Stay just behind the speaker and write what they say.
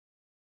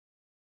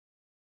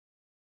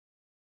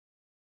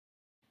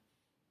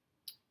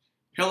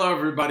Hello,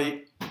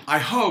 everybody. I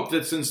hope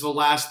that since the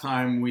last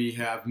time we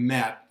have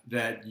met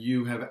that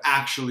you have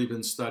actually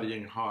been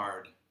studying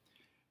hard.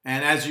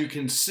 And as you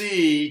can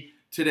see,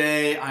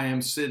 today I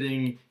am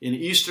sitting in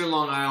Eastern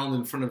Long Island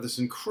in front of this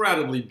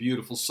incredibly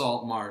beautiful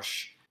salt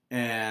marsh.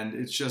 And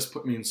it's just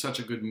put me in such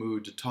a good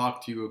mood to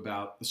talk to you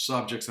about the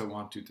subjects I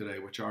want to today,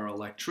 which are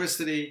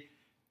electricity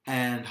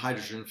and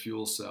hydrogen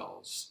fuel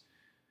cells.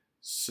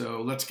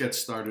 So let's get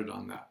started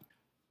on that.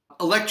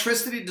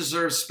 Electricity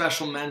deserves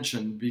special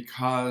mention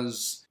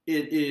because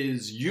it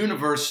is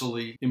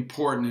universally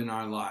important in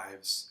our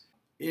lives.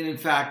 And in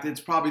fact,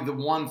 it's probably the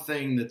one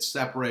thing that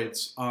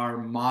separates our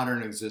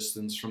modern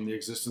existence from the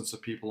existence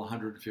of people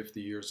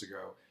 150 years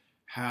ago.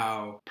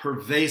 How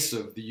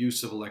pervasive the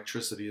use of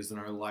electricity is in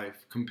our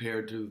life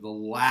compared to the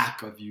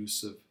lack of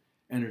use of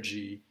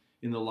energy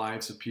in the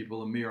lives of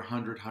people a mere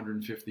 100,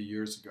 150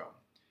 years ago.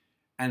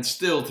 And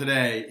still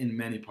today in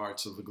many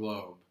parts of the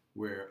globe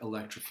where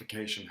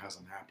electrification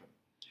hasn't happened.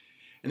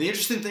 And the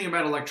interesting thing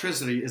about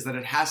electricity is that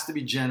it has to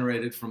be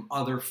generated from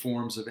other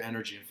forms of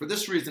energy. And for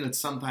this reason, it's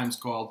sometimes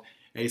called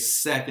a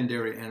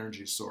secondary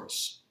energy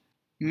source.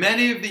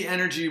 Many of the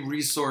energy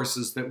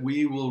resources that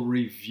we will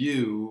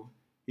review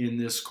in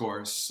this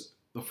course,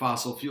 the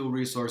fossil fuel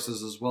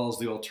resources as well as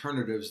the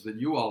alternatives that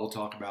you all will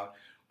talk about,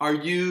 are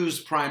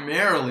used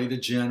primarily to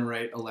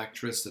generate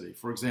electricity.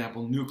 For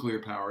example, nuclear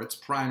power, its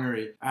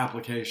primary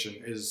application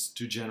is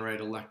to generate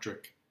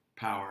electric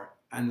power,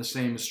 and the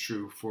same is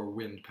true for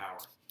wind power.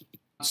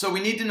 So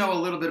we need to know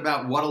a little bit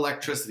about what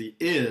electricity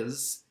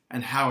is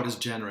and how it is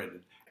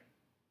generated.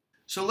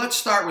 So let's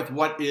start with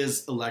what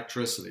is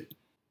electricity.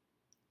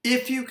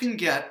 If you can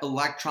get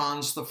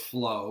electrons to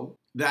flow,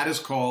 that is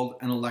called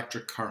an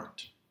electric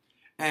current.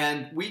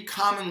 And we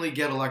commonly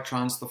get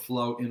electrons to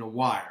flow in a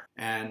wire,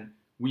 and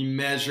we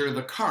measure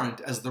the current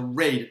as the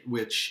rate at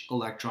which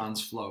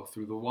electrons flow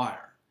through the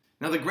wire.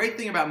 Now, the great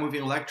thing about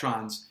moving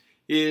electrons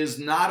is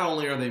not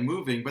only are they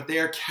moving, but they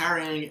are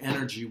carrying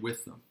energy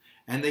with them.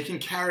 And they can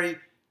carry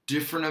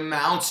different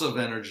amounts of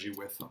energy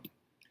with them.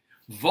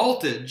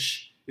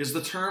 Voltage is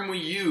the term we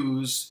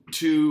use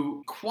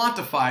to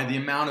quantify the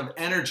amount of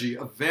energy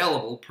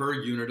available per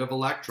unit of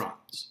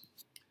electrons.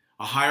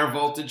 A higher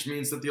voltage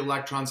means that the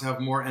electrons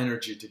have more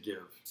energy to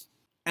give.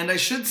 And I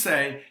should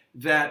say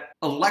that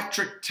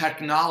electric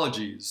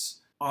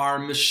technologies are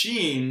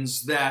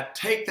machines that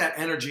take that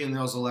energy in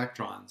those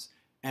electrons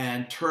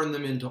and turn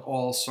them into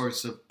all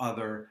sorts of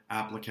other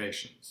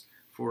applications.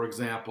 For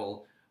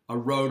example, a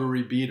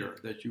rotary beater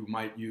that you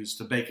might use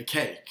to bake a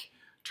cake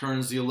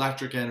turns the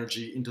electric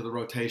energy into the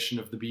rotation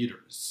of the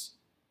beaters.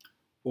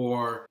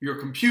 Or your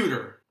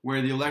computer,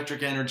 where the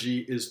electric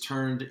energy is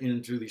turned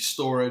into the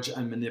storage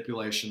and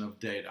manipulation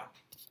of data.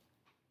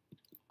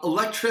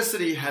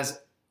 Electricity has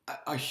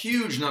a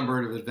huge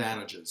number of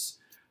advantages.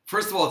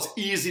 First of all, it's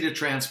easy to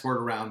transport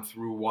around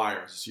through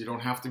wires. You don't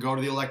have to go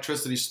to the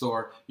electricity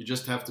store, you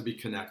just have to be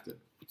connected.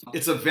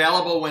 It's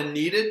available when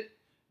needed.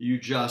 You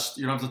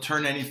don't have to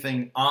turn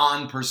anything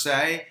on per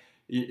se.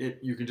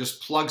 You can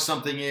just plug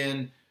something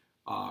in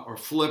or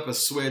flip a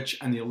switch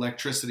and the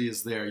electricity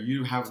is there.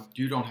 You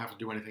don't have to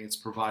do anything, it's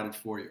provided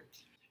for you.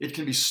 It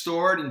can be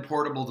stored in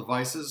portable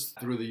devices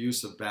through the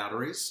use of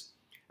batteries,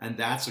 and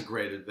that's a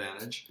great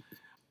advantage.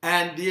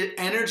 And the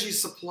energy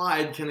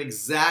supplied can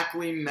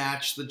exactly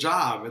match the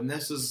job, and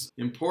this is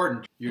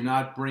important. You're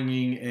not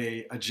bringing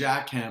a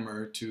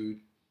jackhammer to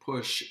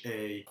push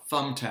a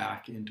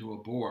thumbtack into a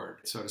board,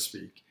 so to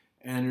speak.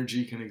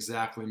 Energy can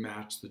exactly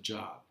match the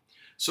job.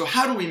 So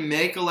how do we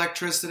make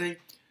electricity?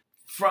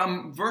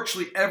 From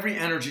virtually every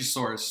energy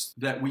source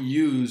that we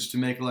use to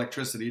make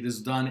electricity, it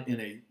is done in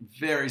a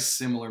very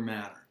similar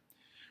manner.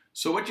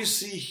 So what you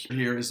see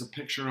here is a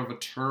picture of a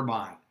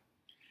turbine.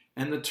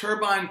 And the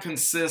turbine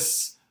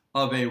consists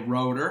of a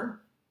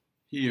rotor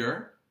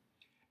here,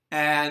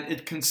 and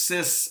it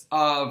consists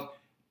of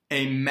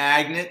a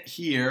magnet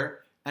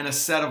here and a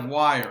set of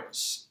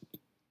wires.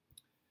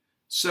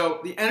 So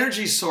the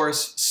energy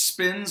source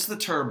spins the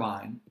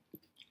turbine,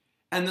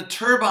 and the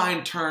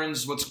turbine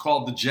turns what's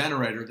called the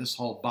generator. This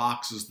whole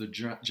box is the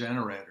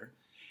generator.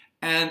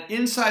 And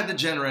inside the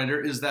generator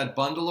is that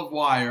bundle of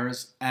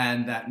wires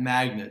and that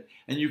magnet.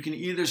 And you can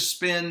either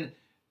spin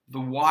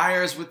the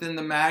wires within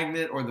the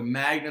magnet or the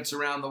magnets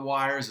around the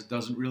wires. It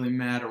doesn't really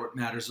matter. What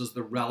matters is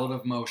the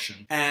relative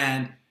motion.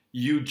 And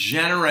you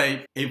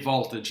generate a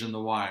voltage in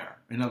the wire.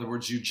 In other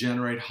words, you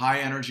generate high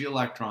energy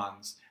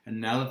electrons. And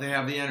now that they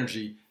have the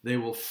energy, they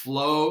will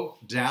flow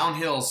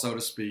downhill, so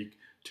to speak,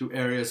 to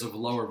areas of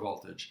lower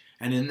voltage.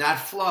 And in that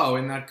flow,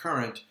 in that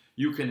current,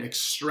 you can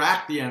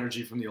extract the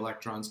energy from the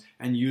electrons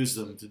and use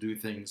them to do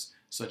things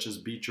such as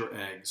beat your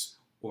eggs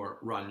or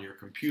run your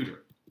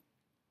computer.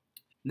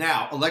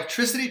 Now,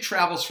 electricity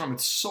travels from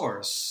its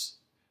source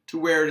to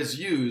where it is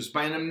used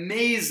by an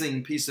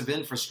amazing piece of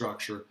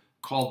infrastructure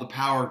called the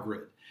power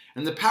grid.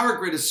 And the power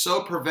grid is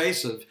so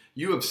pervasive,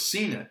 you have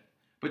seen it,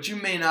 but you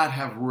may not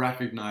have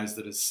recognized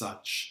it as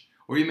such,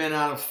 or you may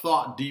not have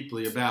thought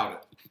deeply about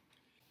it.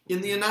 In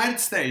the United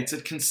States,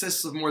 it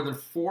consists of more than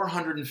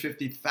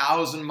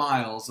 450,000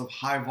 miles of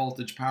high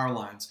voltage power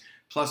lines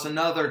plus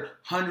another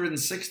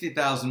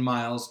 160,000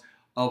 miles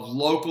of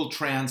local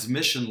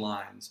transmission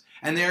lines.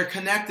 And they are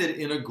connected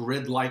in a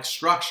grid-like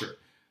structure.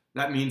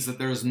 That means that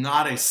there is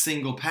not a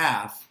single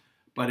path,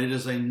 but it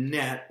is a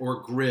net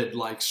or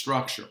grid-like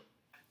structure.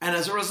 And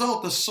as a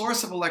result, the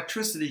source of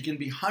electricity can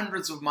be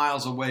hundreds of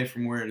miles away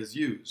from where it is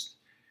used.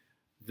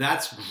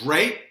 That's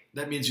great.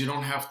 That means you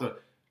don't have to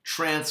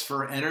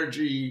transfer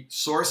energy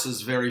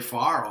sources very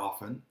far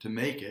often to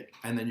make it,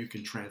 and then you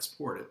can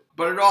transport it.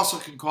 But it also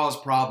can cause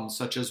problems,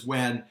 such as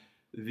when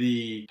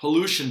the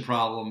pollution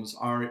problems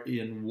are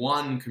in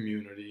one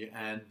community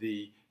and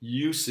the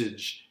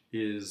usage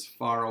is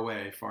far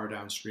away, far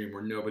downstream,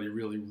 where nobody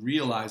really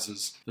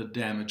realizes the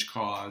damage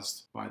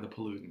caused by the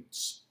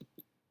pollutants.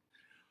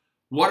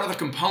 What are the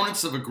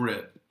components of a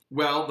grid?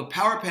 Well, the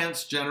power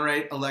plants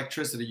generate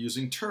electricity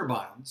using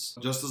turbines.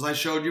 Just as I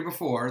showed you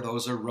before,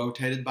 those are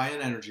rotated by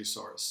an energy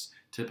source,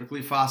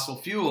 typically fossil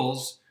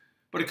fuels,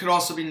 but it could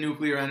also be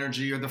nuclear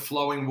energy or the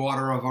flowing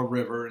water of a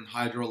river and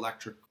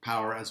hydroelectric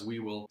power, as we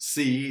will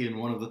see in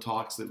one of the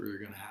talks that we're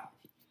going to have.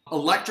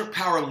 Electric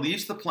power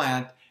leaves the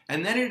plant,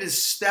 and then it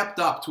is stepped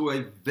up to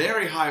a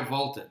very high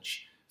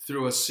voltage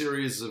through a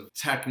series of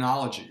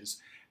technologies.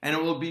 And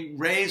it will be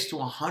raised to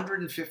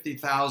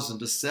 150,000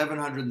 to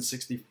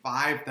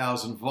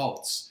 765,000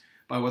 volts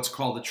by what's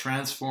called the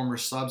transformer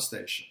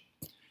substation.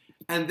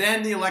 And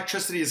then the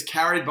electricity is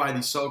carried by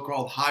the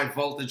so-called high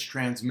voltage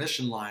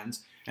transmission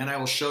lines, and I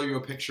will show you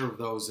a picture of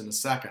those in a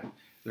second.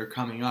 They're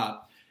coming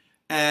up.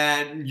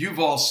 And you've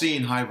all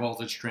seen high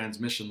voltage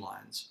transmission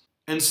lines.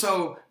 And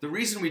so the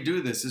reason we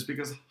do this is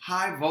because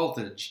high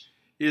voltage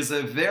is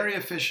a very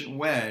efficient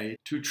way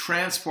to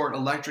transport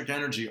electric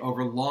energy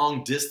over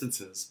long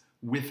distances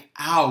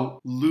without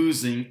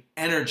losing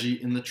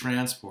energy in the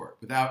transport,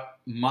 without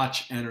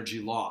much energy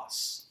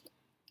loss.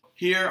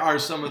 Here are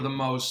some of the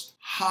most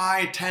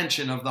high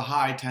tension of the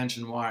high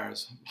tension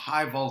wires,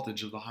 high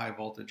voltage of the high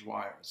voltage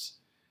wires.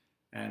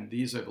 And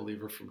these, I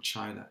believe, are from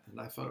China,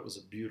 and I thought it was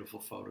a beautiful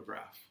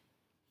photograph.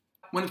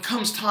 When it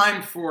comes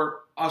time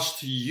for us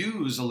to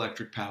use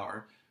electric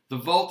power, the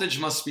voltage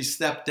must be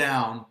stepped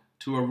down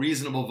to a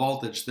reasonable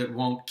voltage that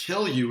won't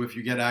kill you if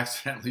you get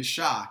accidentally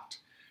shocked.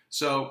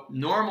 So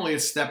normally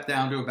it's stepped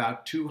down to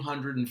about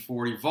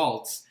 240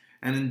 volts,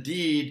 and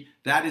indeed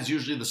that is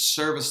usually the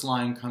service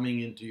line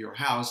coming into your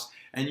house,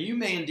 and you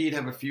may indeed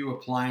have a few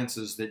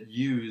appliances that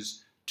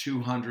use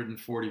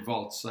 240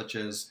 volts, such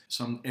as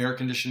some air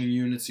conditioning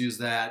units use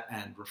that,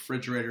 and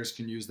refrigerators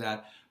can use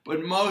that,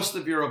 but most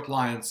of your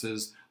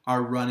appliances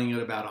are running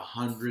at about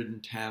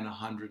 110,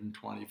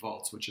 120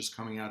 volts, which is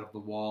coming out of the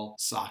wall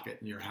socket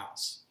in your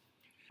house.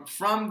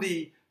 From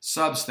the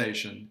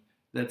substation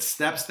that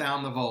steps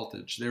down the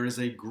voltage, there is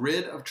a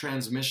grid of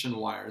transmission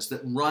wires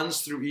that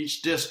runs through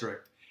each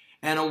district,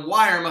 and a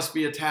wire must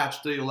be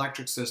attached to the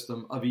electric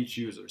system of each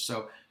user.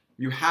 So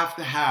you have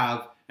to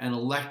have an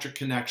electric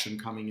connection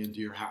coming into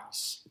your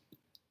house.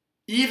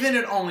 Even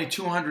at only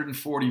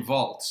 240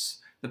 volts,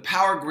 the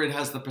power grid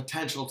has the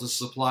potential to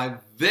supply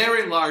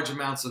very large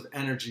amounts of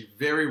energy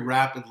very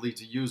rapidly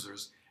to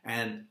users.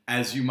 And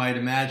as you might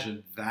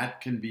imagine,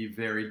 that can be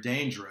very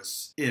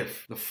dangerous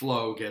if the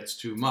flow gets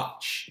too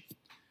much.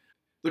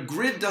 The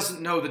grid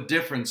doesn't know the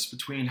difference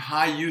between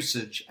high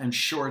usage and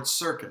short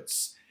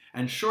circuits.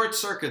 And short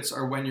circuits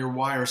are when your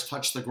wires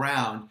touch the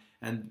ground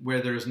and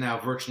where there is now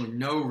virtually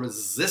no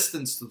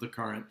resistance to the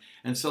current.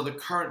 And so the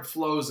current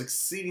flows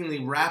exceedingly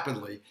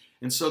rapidly.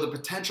 And so the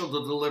potential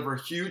to deliver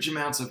huge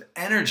amounts of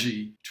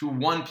energy to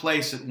one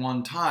place at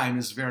one time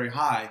is very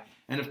high.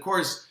 And of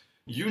course,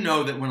 you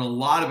know that when a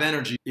lot of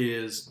energy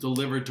is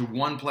delivered to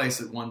one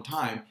place at one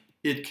time,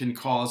 it can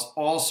cause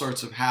all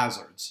sorts of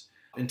hazards.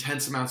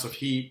 Intense amounts of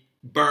heat,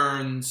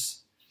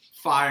 burns,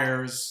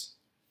 fires,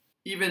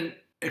 even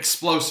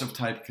explosive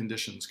type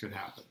conditions could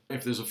happen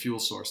if there's a fuel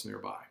source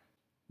nearby.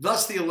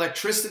 Thus, the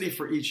electricity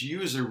for each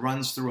user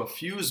runs through a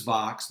fuse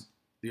box,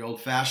 the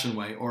old-fashioned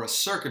way, or a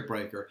circuit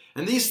breaker.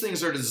 And these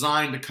things are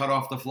designed to cut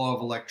off the flow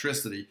of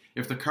electricity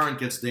if the current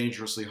gets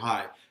dangerously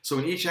high. So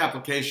in each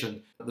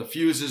application, the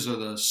fuses or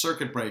the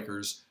circuit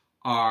breakers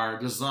are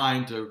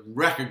designed to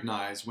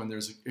recognize when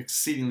there's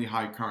exceedingly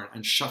high current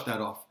and shut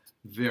that off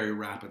very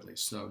rapidly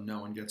so no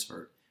one gets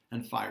hurt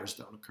and fires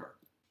don't occur.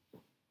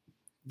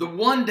 The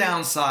one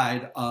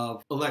downside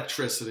of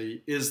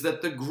electricity is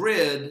that the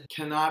grid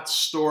cannot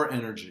store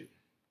energy.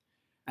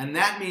 And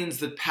that means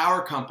that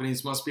power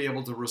companies must be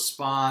able to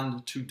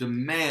respond to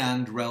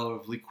demand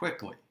relatively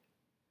quickly.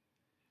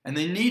 And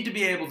they need to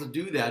be able to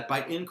do that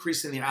by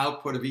increasing the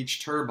output of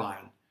each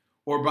turbine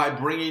or by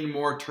bringing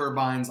more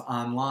turbines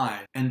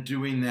online and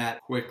doing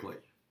that quickly.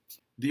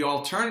 The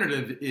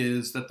alternative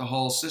is that the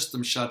whole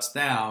system shuts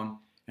down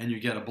and you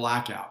get a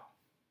blackout.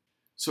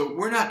 So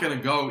we're not going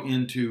to go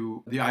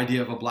into the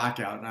idea of a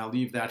blackout, and I'll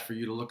leave that for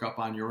you to look up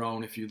on your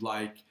own if you'd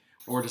like,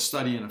 or to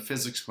study in a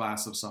physics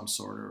class of some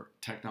sort or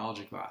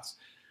technology class.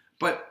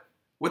 But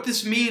what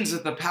this means is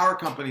that the power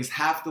companies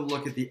have to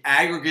look at the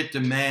aggregate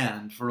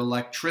demand for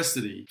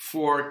electricity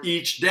for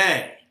each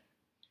day.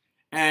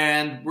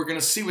 And we're going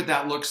to see what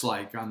that looks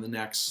like on the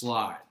next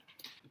slide.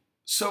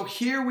 So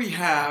here we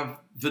have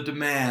the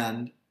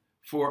demand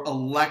for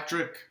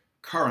electric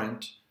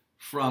current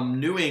from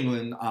New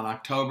England on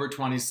October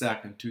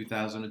 22nd,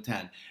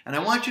 2010. And I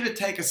want you to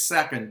take a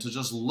second to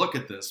just look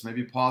at this,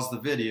 maybe pause the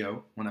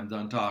video when I'm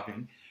done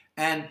talking,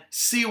 and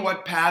see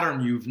what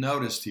pattern you've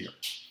noticed here.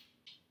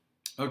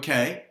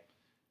 Okay,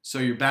 so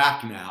you're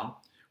back now.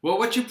 Well,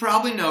 what you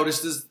probably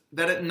noticed is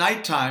that at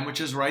nighttime,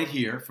 which is right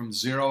here, from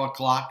 0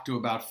 o'clock to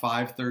about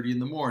 5:30 in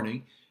the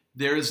morning,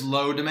 there is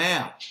low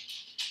demand.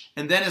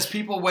 And then as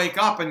people wake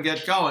up and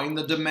get going,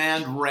 the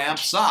demand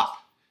ramps up.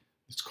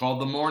 It's called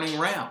the morning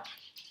ramp.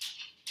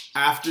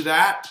 After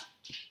that,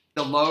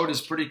 the load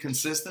is pretty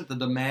consistent. The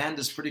demand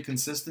is pretty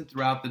consistent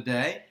throughout the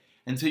day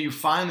until you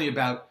finally,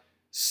 about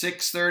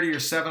 6:30 or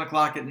 7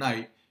 o'clock at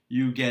night,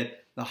 you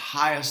get the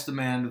highest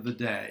demand of the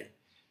day.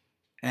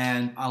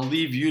 And I'll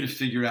leave you to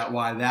figure out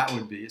why that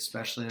would be,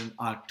 especially in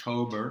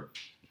October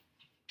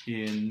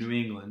in New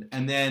England.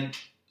 And then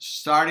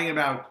starting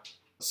about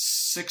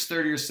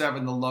 6:30 or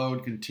 7, the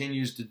load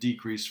continues to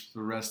decrease for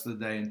the rest of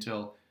the day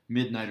until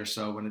midnight or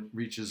so when it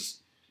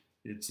reaches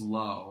its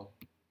low,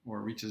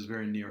 or reaches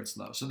very near its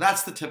low. So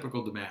that's the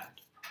typical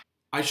demand.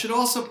 I should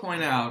also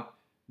point out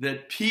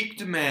that peak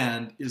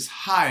demand is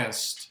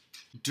highest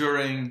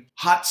during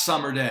hot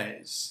summer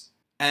days.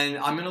 And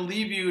I'm going to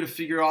leave you to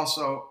figure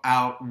also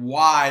out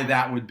why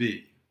that would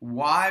be.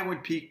 Why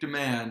would peak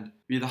demand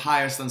be the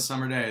highest on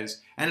summer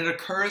days? And it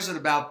occurs at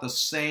about the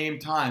same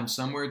time,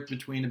 somewhere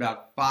between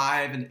about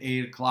 5 and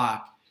 8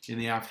 o'clock in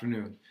the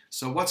afternoon.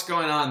 So what's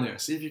going on there?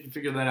 See if you can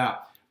figure that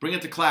out. Bring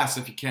it to class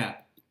if you can.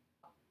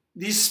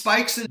 These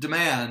spikes in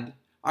demand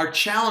are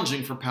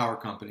challenging for power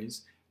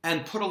companies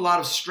and put a lot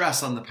of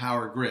stress on the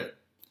power grid.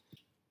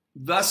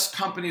 Thus,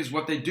 companies,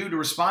 what they do to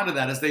respond to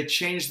that is they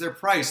change their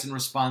price in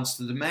response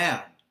to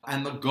demand.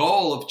 And the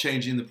goal of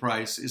changing the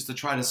price is to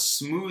try to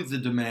smooth the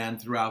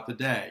demand throughout the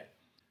day.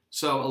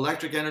 So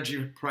electric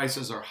energy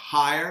prices are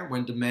higher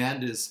when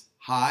demand is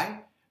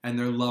high, and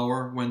they're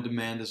lower when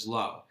demand is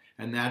low.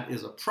 And that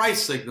is a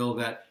price signal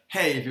that,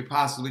 hey, if you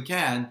possibly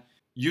can,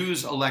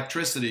 use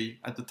electricity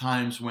at the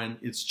times when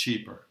it's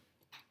cheaper.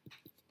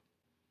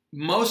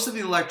 Most of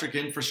the electric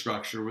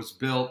infrastructure was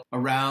built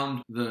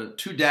around the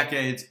 2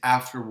 decades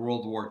after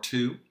World War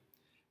II,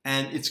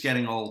 and it's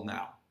getting old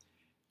now.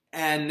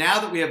 And now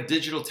that we have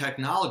digital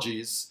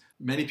technologies,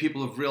 many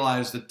people have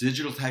realized that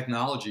digital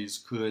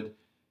technologies could,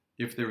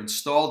 if they're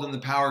installed in the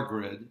power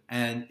grid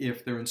and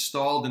if they're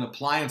installed in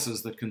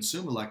appliances that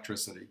consume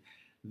electricity,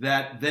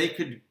 that they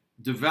could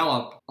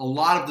develop a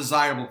lot of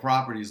desirable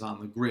properties on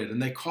the grid.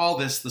 And they call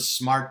this the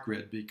smart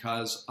grid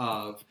because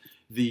of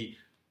the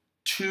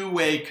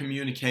two-way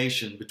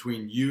communication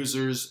between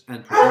users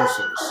and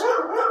producers.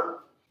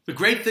 The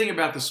great thing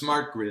about the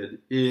smart grid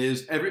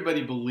is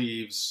everybody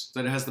believes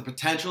that it has the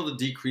potential to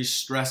decrease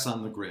stress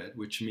on the grid,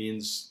 which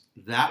means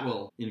that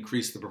will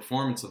increase the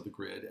performance of the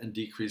grid and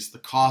decrease the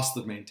cost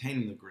of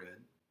maintaining the grid.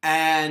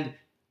 And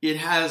it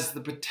has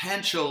the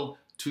potential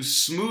to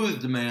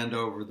smooth demand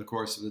over the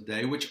course of the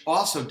day, which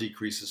also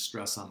decreases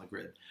stress on the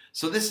grid.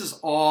 So this is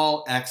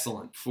all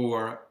excellent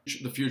for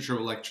the future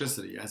of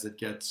electricity as it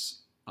gets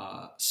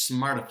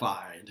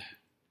smartified.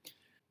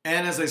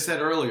 And as I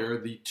said earlier,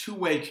 the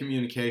two-way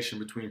communication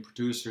between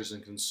producers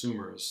and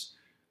consumers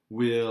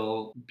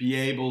will be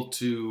able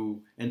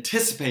to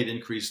anticipate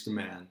increased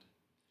demand.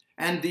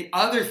 And the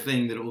other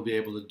thing that it will be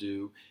able to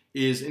do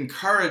is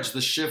encourage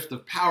the shift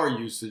of power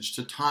usage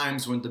to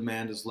times when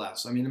demand is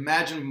less. I mean,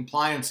 imagine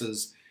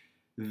appliances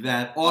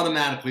that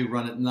automatically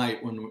run at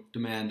night when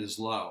demand is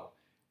low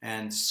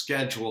and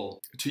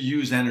schedule to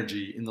use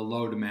energy in the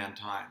low demand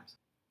times.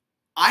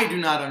 I do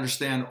not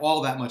understand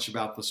all that much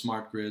about the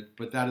smart grid,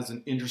 but that is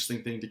an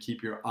interesting thing to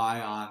keep your eye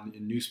on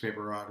in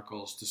newspaper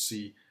articles to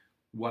see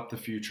what the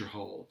future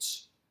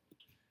holds.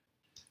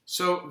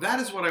 So that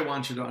is what I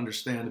want you to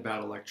understand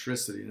about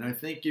electricity. And I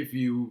think if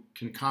you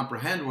can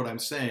comprehend what I'm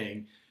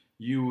saying,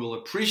 you will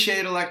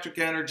appreciate electric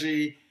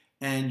energy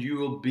and you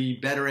will be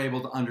better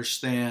able to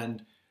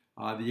understand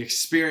the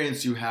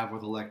experience you have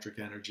with electric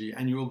energy,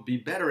 and you will be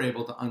better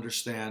able to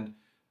understand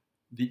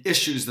the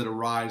issues that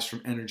arise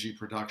from energy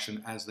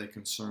production as they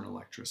concern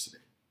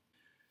electricity.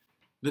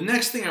 The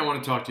next thing I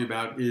want to talk to you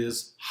about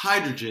is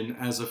hydrogen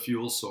as a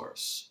fuel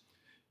source.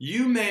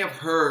 You may have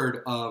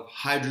heard of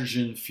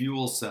hydrogen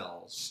fuel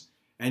cells,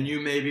 and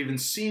you may have even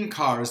seen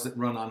cars that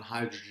run on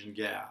hydrogen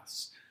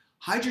gas.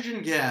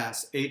 Hydrogen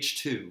gas,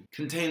 H2,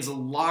 contains a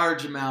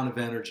large amount of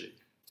energy.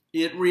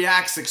 It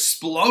reacts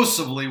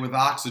explosively with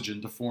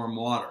oxygen to form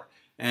water,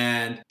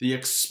 and the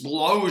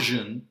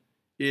explosion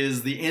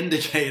is the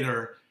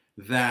indicator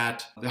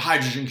that the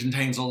hydrogen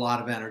contains a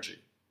lot of energy.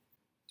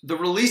 The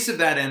release of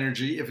that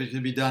energy, if it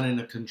could be done in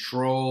a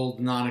controlled,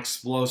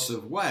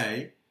 non-explosive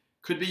way,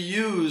 could be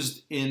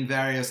used in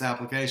various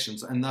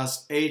applications, and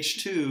thus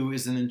H2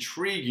 is an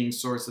intriguing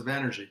source of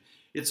energy.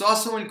 It's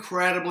also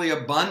incredibly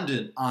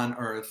abundant on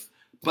Earth,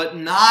 but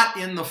not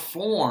in the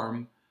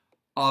form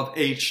of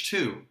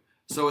H2.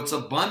 So it's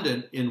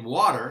abundant in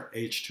water,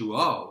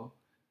 H2O,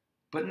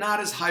 but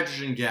not as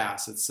hydrogen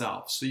gas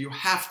itself. So you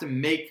have to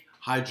make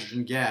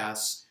hydrogen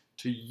gas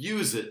to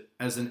use it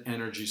as an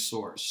energy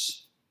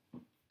source.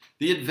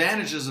 The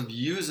advantages of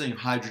using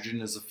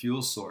hydrogen as a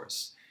fuel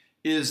source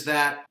is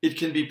that it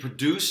can be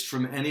produced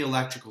from any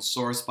electrical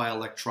source by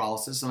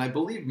electrolysis, and I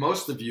believe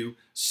most of you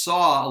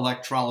saw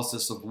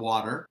electrolysis of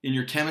water in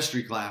your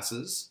chemistry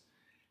classes,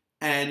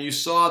 and you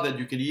saw that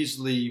you could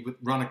easily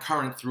run a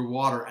current through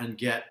water and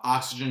get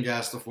oxygen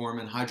gas to form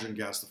and hydrogen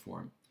gas to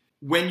form.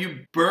 When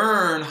you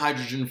burn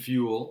hydrogen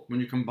fuel, when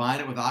you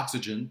combine it with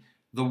oxygen,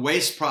 the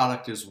waste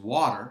product is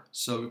water,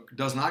 so it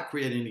does not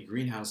create any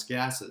greenhouse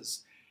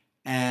gases,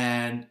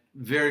 and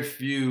very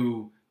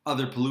few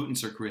other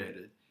pollutants are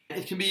created.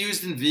 It can be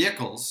used in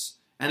vehicles,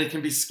 and it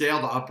can be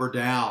scaled up or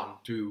down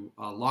to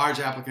large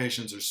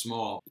applications or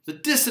small. The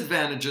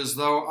disadvantages,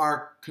 though,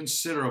 are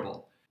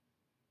considerable.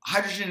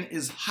 Hydrogen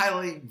is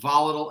highly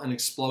volatile and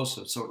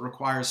explosive, so it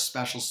requires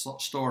special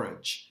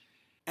storage.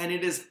 And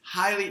it is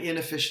highly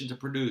inefficient to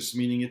produce,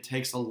 meaning it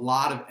takes a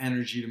lot of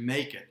energy to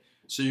make it.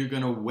 So you're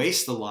going to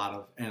waste a lot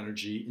of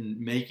energy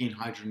in making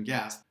hydrogen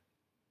gas.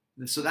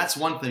 So that's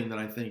one thing that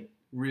I think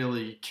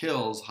really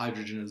kills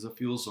hydrogen as a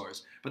fuel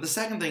source. But the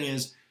second thing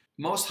is,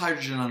 most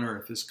hydrogen on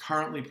Earth is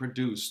currently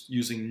produced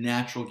using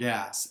natural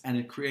gas, and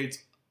it creates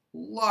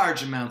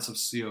large amounts of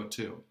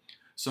CO2.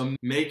 So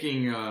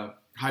making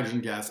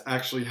hydrogen gas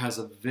actually has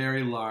a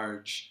very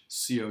large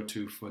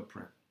CO2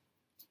 footprint.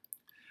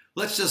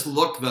 Let's just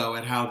look, though,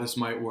 at how this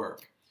might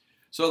work.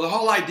 So the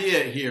whole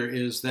idea here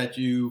is that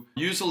you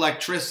use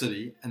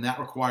electricity, and that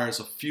requires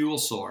a fuel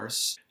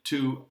source,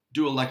 to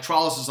do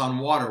electrolysis on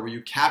water, where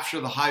you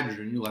capture the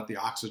hydrogen, you let the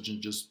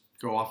oxygen just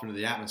go off into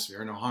the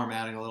atmosphere, no harm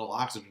adding a little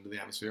oxygen to the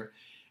atmosphere,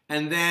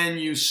 and then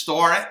you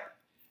store it,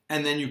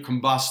 and then you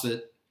combust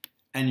it,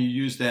 and you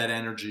use that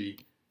energy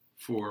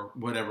for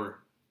whatever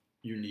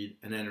you need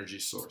an energy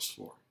source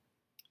for.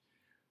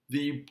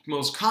 The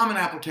most common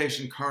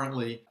application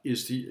currently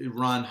is to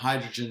run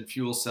hydrogen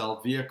fuel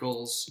cell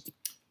vehicles.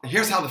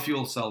 Here's how the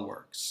fuel cell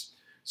works.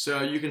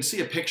 So you can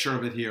see a picture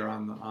of it here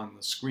on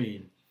the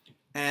screen.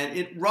 And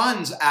it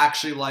runs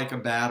actually like a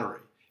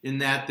battery in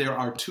that there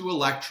are two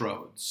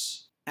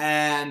electrodes.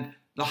 And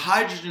the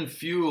hydrogen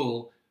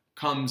fuel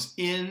comes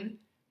in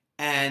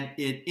and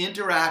it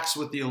interacts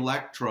with the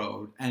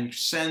electrode and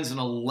sends an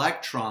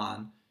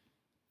electron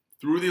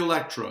through the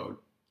electrode.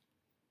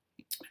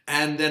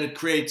 And then it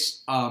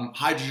creates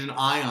hydrogen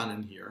ion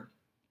in here.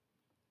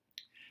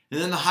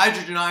 And then the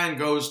hydrogen ion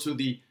goes to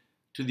the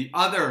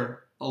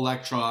other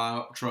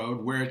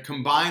electrode where it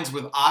combines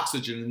with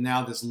oxygen and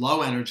now this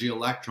low energy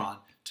electron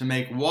to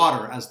make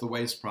water as the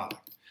waste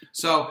product.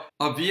 So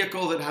a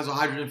vehicle that has a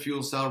hydrogen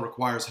fuel cell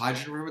requires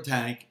hydrogen from a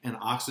tank and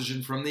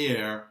oxygen from the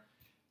air.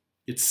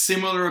 It's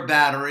similar to a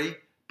battery,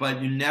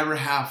 but you never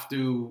have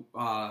to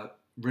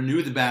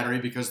renew the battery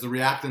because the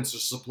reactants are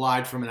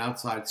supplied from an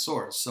outside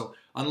source. So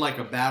unlike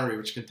a battery,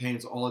 which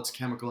contains all its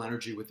chemical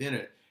energy within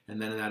it,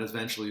 and then that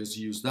eventually is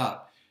used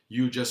up,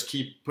 you just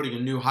keep putting a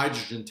new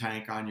hydrogen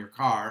tank on your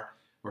car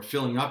or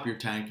filling up your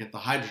tank at the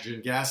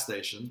hydrogen gas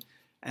station,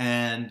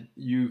 and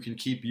you can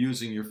keep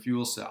using your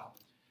fuel cell.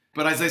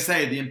 But as I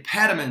say, the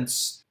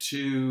impediments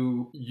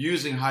to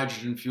using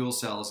hydrogen fuel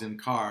cells in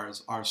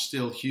cars are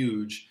still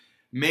huge,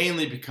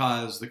 mainly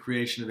because the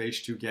creation of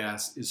H2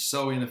 gas is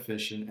so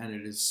inefficient and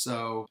it is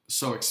so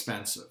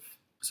expensive.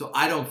 So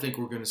I don't think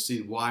we're going to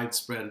see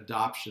widespread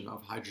adoption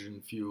of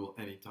hydrogen fuel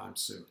anytime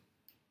soon.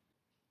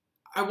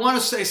 I want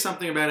to say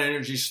something about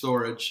energy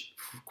storage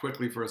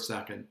quickly for a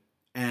second,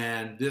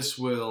 and this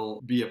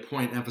will be a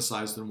point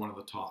emphasized in one of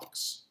the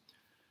talks.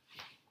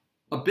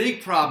 A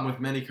big problem with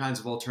many kinds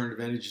of alternative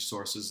energy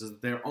sources is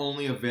that they're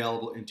only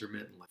available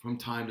intermittently from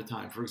time to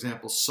time. For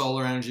example,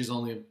 solar energy is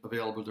only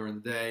available during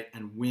the day,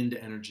 and wind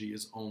energy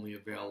is only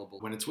available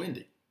when it's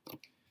windy.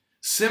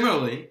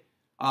 Similarly,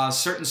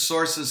 certain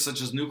sources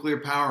such as nuclear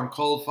power and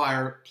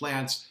coal-fired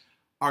plants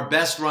are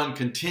best run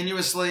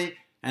continuously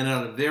and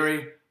at a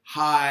very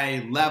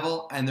high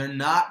level, and they're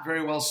not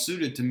very well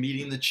suited to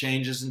meeting the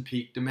changes in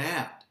peak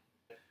demand.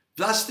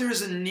 Thus, there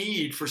is a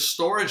need for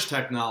storage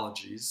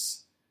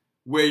technologies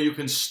where you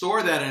can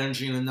store that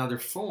energy in another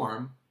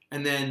form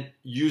and then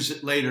use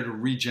it later to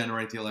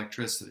regenerate the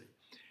electricity.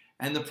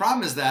 And the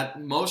problem is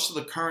that most of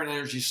the current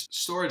energy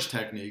storage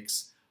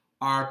techniques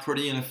are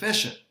pretty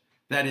inefficient.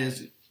 That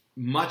is,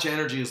 much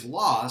energy is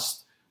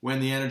lost when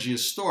the energy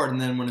is stored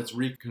and then when it's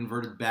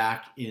reconverted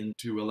back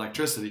into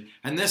electricity.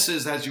 And this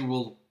is, as you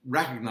will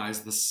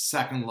recognize, the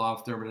second law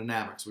of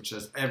thermodynamics, which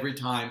says every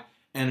time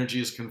energy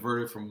is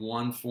converted from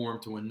one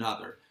form to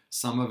another,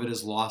 some of it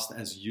is lost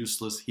as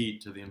useless heat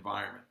to the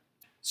environment.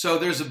 So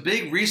there's a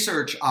big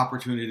research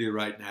opportunity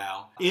right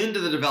now into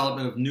the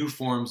development of new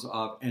forms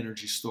of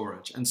energy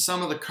storage. And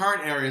some of the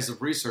current areas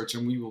of research,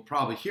 and we will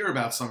probably hear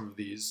about some of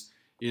these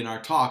in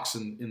our talks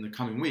in the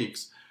coming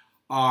weeks,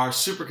 are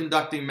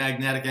superconducting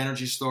magnetic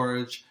energy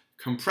storage,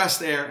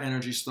 compressed air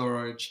energy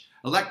storage,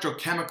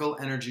 electrochemical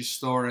energy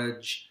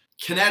storage,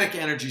 kinetic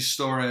energy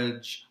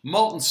storage,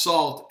 molten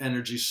salt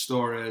energy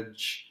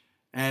storage,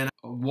 and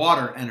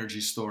water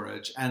energy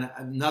storage. And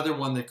another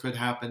one that could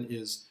happen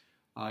is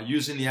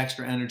using the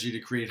extra energy to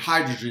create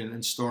hydrogen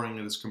and storing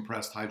it as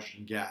compressed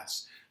hydrogen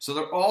gas. So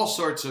there are all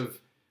sorts of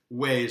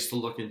ways to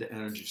look into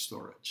energy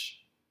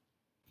storage.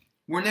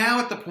 We're now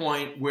at the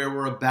point where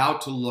we're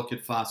about to look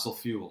at fossil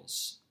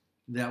fuels.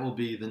 That will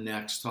be the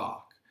next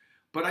talk.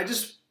 But I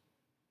just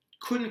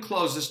couldn't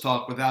close this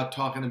talk without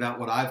talking about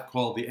what I've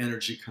called the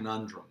energy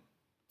conundrum.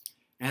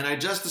 And I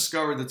just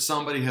discovered that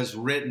somebody has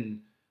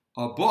written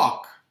a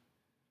book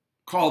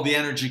called The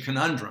Energy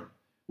Conundrum,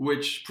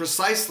 which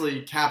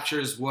precisely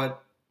captures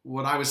what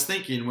I was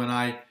thinking when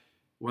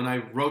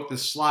I wrote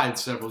this slide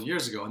several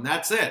years ago. And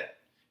that's it.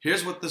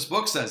 Here's what this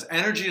book says.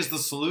 Energy is the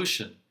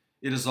solution.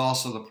 It is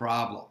also the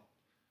problem.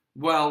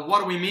 Well,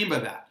 what do we mean by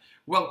that?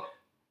 Well,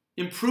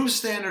 improved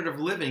standard of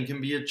living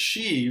can be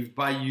achieved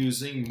by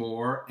using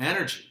more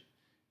energy.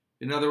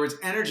 In other words,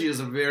 energy is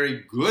a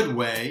very good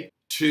way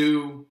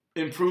to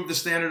improve the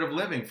standard of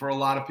living for a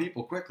lot of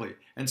people quickly.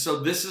 And so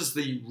this is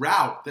the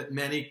route that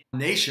many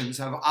nations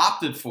have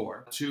opted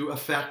for to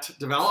affect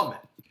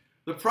development.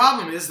 The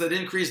problem is that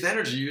increased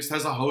energy use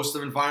has a host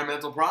of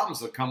environmental problems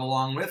that come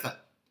along with it.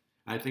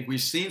 I think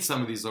we've seen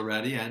some of these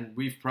already, and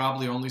we've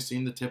probably only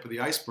seen the tip of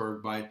the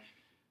iceberg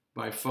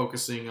by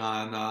focusing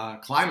on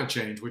climate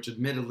change, which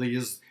admittedly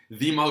is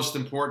the most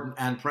important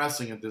and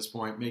pressing at this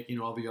point, making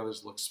all the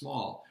others look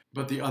small.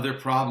 But the other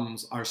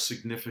problems are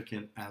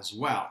significant as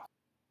well.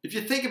 If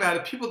you think about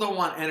it, people don't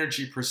want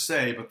energy per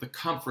se, but the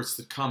comforts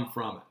that come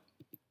from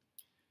it.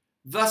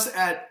 Thus,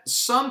 at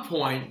some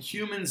point,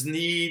 humans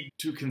need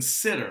to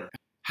consider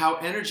how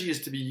energy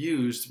is to be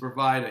used to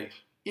provide an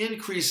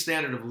increased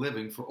standard of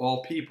living for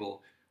all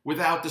people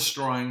without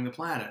destroying the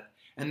planet.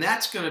 And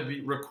that's going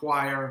to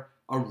require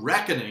a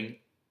reckoning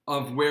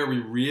of where we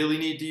really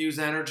need to use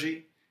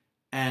energy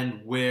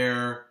and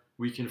where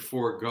we can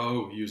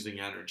forego using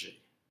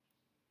energy.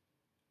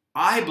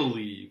 I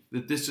believe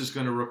that this is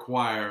going to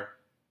require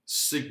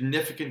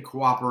significant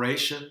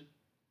cooperation,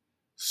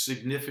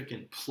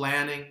 significant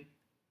planning,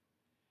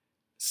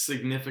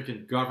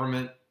 significant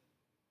government,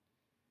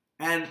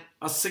 and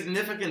a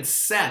significant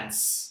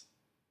sense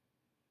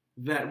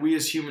that we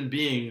as human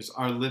beings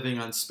are living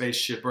on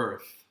spaceship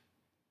Earth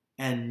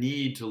and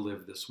need to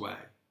live this way,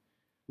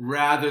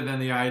 rather than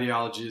the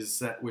ideology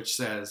which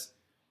says,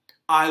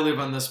 I live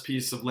on this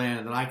piece of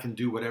land and I can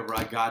do whatever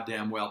I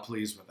goddamn well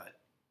please with it.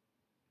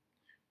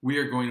 We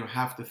are going to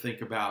have to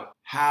think about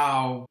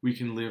how we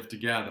can live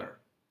together.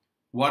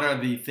 What are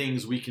the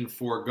things we can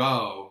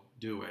forego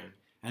doing,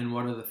 and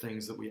what are the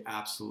things that we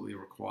absolutely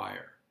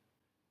require?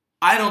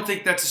 I don't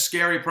think that's a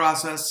scary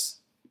process,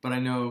 but I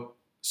know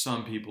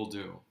some people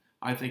do.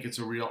 I think it's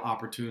a real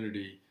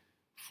opportunity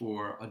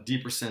for a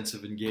deeper sense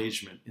of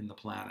engagement in the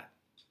planet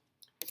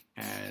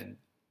and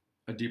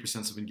a deeper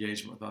sense of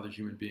engagement with other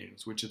human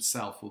beings, which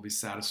itself will be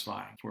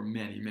satisfying for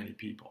many, many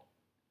people.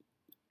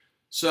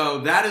 So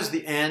that is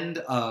the end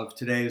of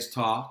today's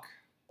talk.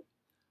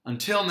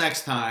 Until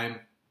next time,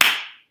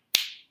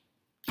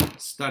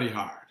 study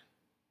hard.